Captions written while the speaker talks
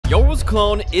Yoru's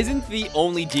clone isn't the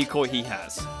only decoy he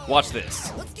has. Watch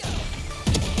this.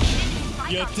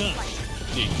 You're done.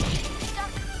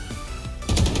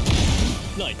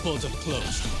 Light portal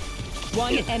closed.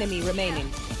 One enemy remaining.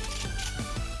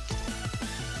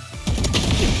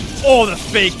 Oh, the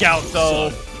fake out though.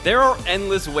 There are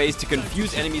endless ways to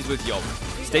confuse enemies with Yoru.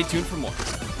 Stay tuned for more.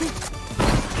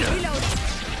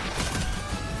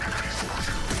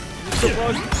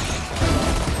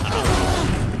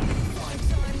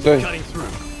 Cutting through.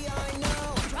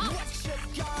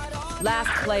 Last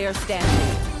player standing.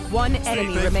 One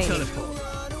enemy remaining.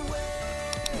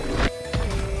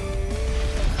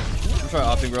 Try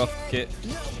opting, bro. Kit.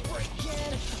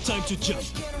 Time to jump.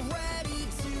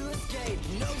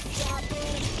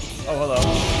 Oh, hello.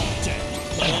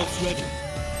 My ult's ready.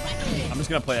 I'm just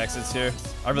gonna play exits here.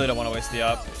 I really don't want to waste the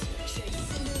op.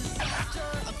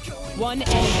 One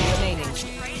enemy remaining.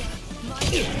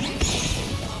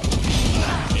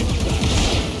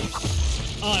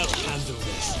 I'll handle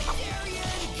this.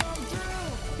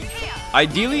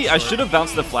 Ideally, I should have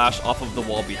bounced the flash off of the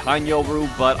wall behind Yoru,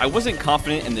 but I wasn't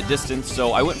confident in the distance,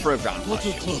 so I went for a ground flash.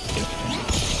 Portal closed.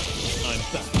 I'm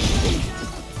back.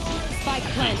 Spike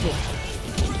planted.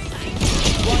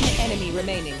 One enemy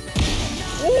remaining.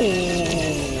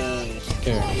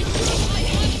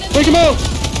 Break him out!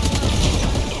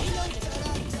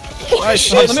 Nice.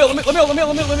 shit. Let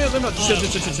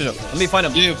me find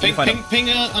him. Dude, ping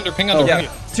under. Yeah,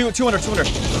 200.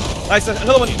 Nice,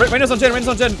 another one. Raina's on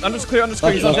Jen. I'm just clear. He's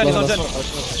on Jen. I'm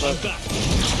back.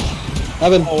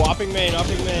 Evan. Oh, upping main. Get out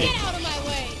of my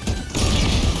way.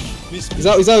 He's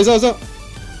out.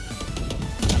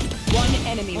 One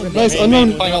enemy remaining. Nice,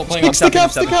 unknown. Playing out. Stick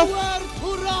up.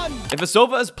 If a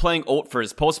Sova is playing ult for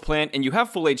his post plant and you have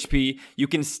full HP, you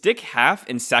can stick half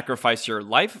and sacrifice your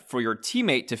life for your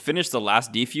teammate to finish the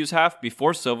last defuse half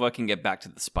before Sova can get back to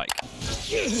the spike.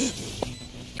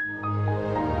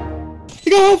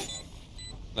 Go.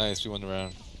 Nice, we won the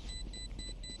round.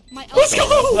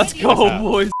 Let's go,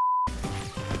 boys.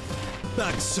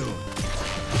 Back soon.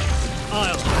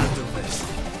 I'll handle this.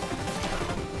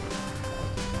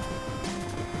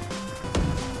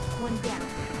 One down.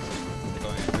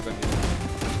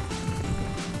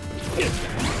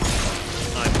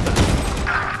 I'm back.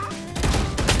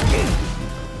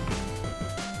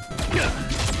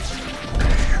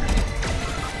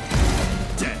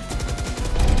 Dead.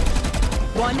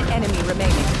 One enemy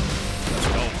remaining. Let's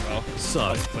go, bro.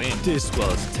 Sorry, this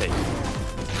was taken.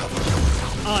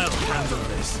 I'll handle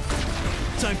this.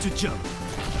 Time to jump.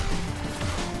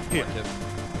 Here.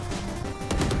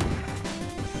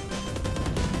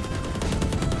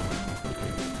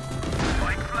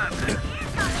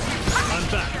 I'm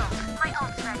back. My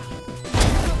ult's ready.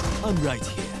 I'm right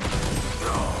here.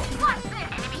 Watch this.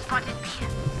 Enemy spotted B.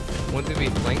 One to be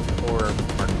flanked or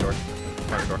mark door.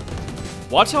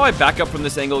 Watch how I back up from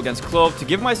this angle against Clove to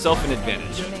give myself an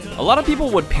advantage. A lot of people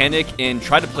would panic and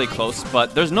try to play close,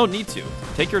 but there's no need to.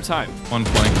 Take your time. One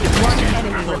flank. One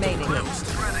enemy remaining.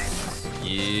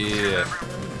 Yeah.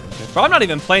 Bro, I'm not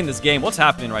even playing this game. What's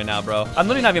happening right now, bro? I'm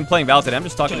literally not even playing Valorant. I'm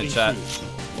just talking to chat. This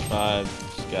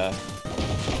guy.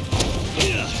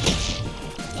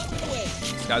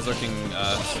 This guy's looking,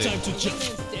 Time to jump.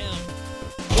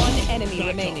 One enemy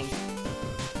remaining.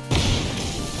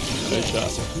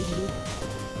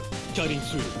 Cutting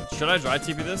through. Should I dry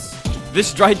TP this?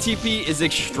 This dry TP is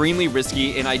extremely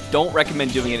risky, and I don't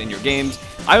recommend doing it in your games.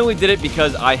 I only did it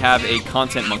because I have a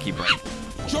content monkey brain.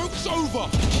 Joke's over.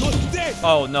 Not dead.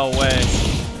 Oh, no way.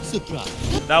 Surprise.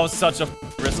 That was such a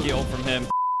risky ult from him.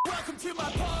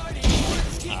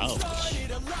 Ouch.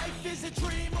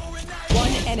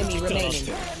 One enemy remaining.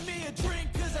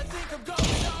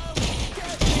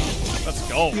 Let's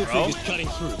go, bro. Cutting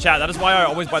through. Chat, that is why I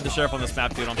always buy the sheriff on this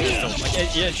map, dude. On pistol.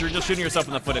 Like, yeah, you're just shooting yourself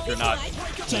in the foot if you're not.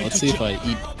 Let's see if I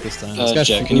eat this time.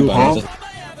 Jack, can you buy it?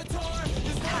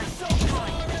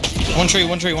 One tree. I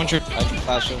can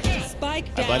flash him. Spike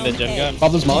I blind the down gem A. guy.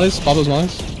 Pablo's mollies.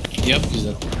 Yep. He's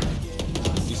dead.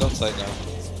 He's on site now.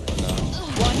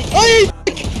 One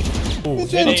Ooh,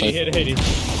 Hit 80.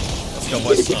 Let's go,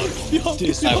 boys.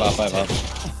 Five off.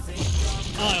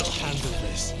 I'll handle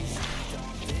this.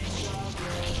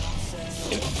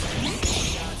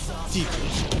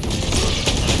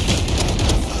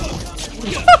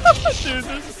 Dude,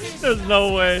 there's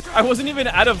no way. I wasn't even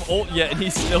out of ult yet, and he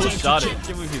still shot it. I can't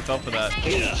believe he fell for that.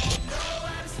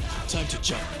 Time to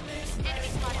jump.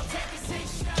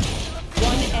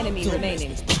 One enemy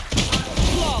remaining.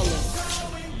 Flawless.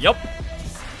 Yup.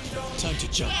 Time to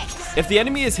jump. If the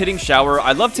enemy is hitting shower,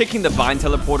 I love taking the bind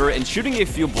teleporter and shooting a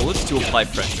few bullets to apply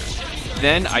pressure.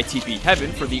 Then I TP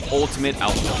heaven for the ultimate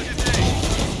outcome.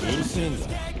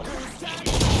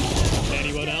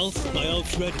 Anyone else? My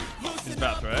ult's ready. He's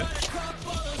back, right?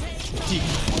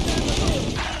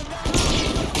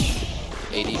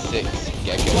 86.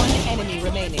 Gecko. One enemy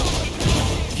remaining.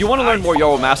 If you want to learn more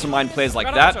Yoru Mastermind plays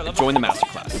like that, join the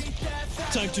masterclass.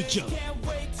 Time to jump.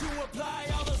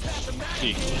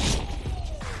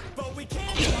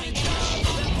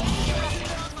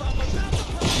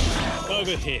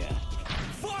 Over here.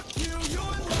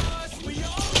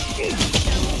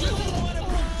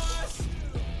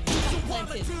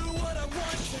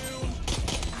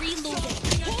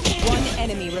 One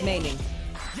enemy remaining.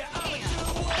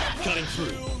 Cutting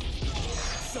through.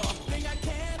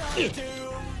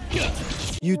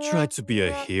 You tried to be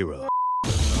a hero.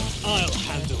 I'll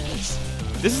handle this.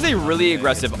 This is a really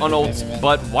aggressive unult,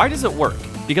 but why does it work?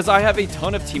 Because I have a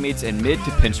ton of teammates in mid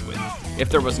to pinch with. If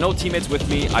there was no teammates with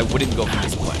me, I wouldn't go for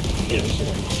this play.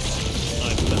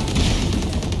 I'm back.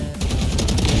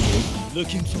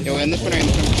 Looking for Yo, in this one or in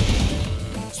this one?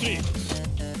 sleep.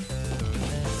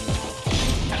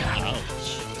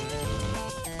 Ouch.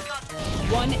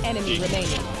 One enemy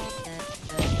remaining.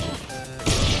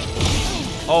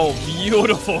 Oh,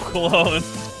 beautiful clone.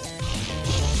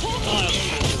 I'll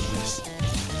handle this.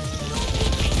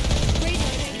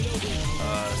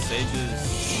 Sage is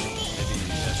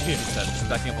maybe just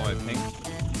backing up on my ping.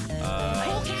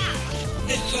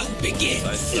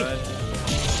 Side side.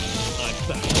 I'm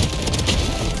back.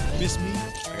 Miss me? I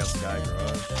got Sky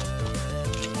Garage.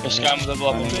 Big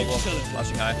teleport.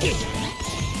 Flashing high.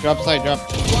 Drop side, drop.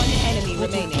 One enemy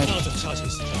remaining. Out of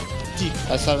charges. Deep.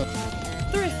 That's 7.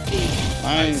 Thrifty.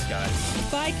 Nice, Nice. guys.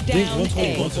 Spike down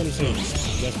A.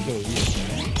 126. Let's go.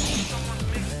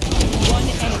 One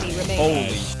enemy remaining.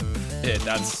 Holy shit,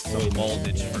 that's some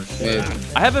voltage for sure. Yeah.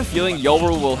 I have a feeling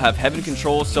Yoru will have heaven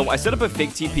control, so I set up a fake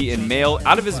TP in male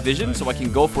out of his vision so I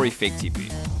can go for a fake TP.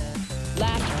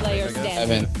 Last player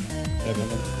standing. 7.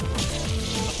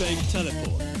 Big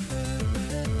teleport.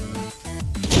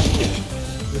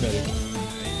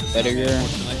 Better gear.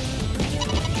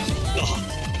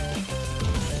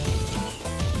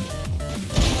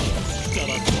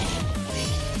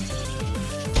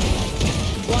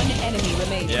 One enemy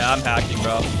remaining. Yeah, I'm hacking,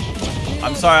 bro.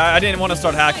 I'm sorry, I didn't want to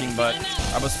start hacking, but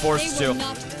I was forced to.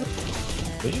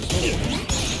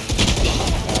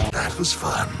 That was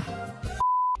fun.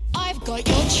 I've got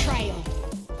your trail.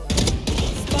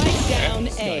 Spike down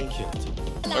A.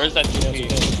 Where's that TP?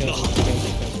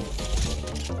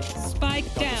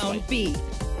 Spike down B.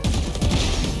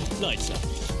 Lights up.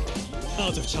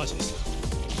 Out of charges.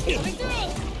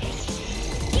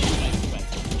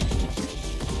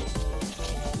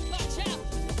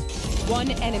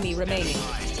 One enemy remaining.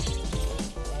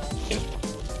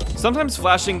 Sometimes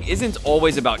flashing isn't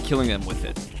always about killing them with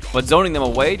it, but zoning them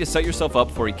away to set yourself up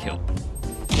for a kill.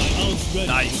 My ult's ready.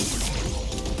 Nice.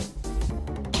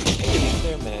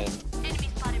 There, man. Enemy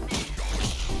spotted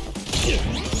mid.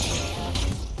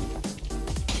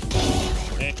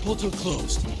 And portal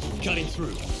closed. Cutting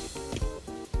through.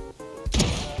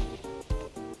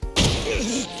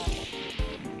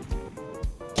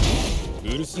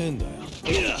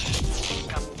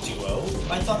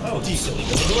 I thought, oh, decent.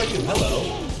 What do I do? Hello.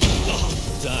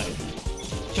 Dive.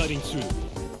 Cutting through.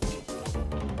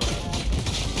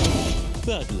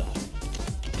 Bad luck.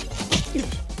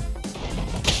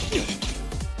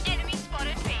 Enemy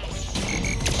spotted B.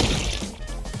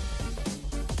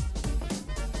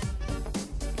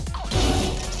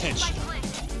 Headshot.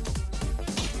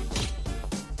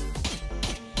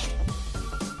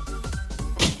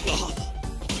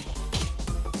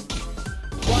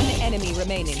 One enemy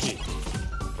remaining.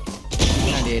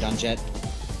 98 on jet.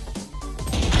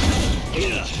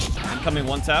 Incoming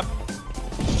one tap.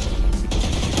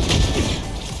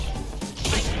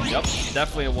 Yep,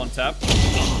 definitely a one tap.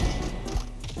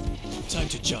 Time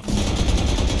to jump.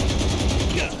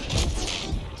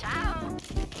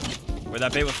 Where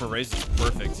that bait was for raise is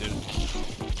perfect, dude.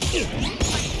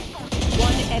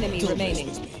 One enemy remaining.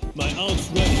 With me. My ult's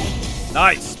ready.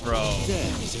 Nice, bro.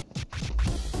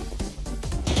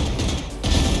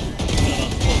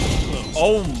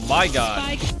 Oh my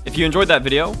god. Spike. If you enjoyed that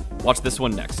video, watch this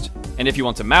one next. And if you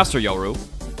want to master Yoru,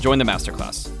 join the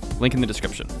masterclass. Link in the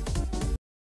description.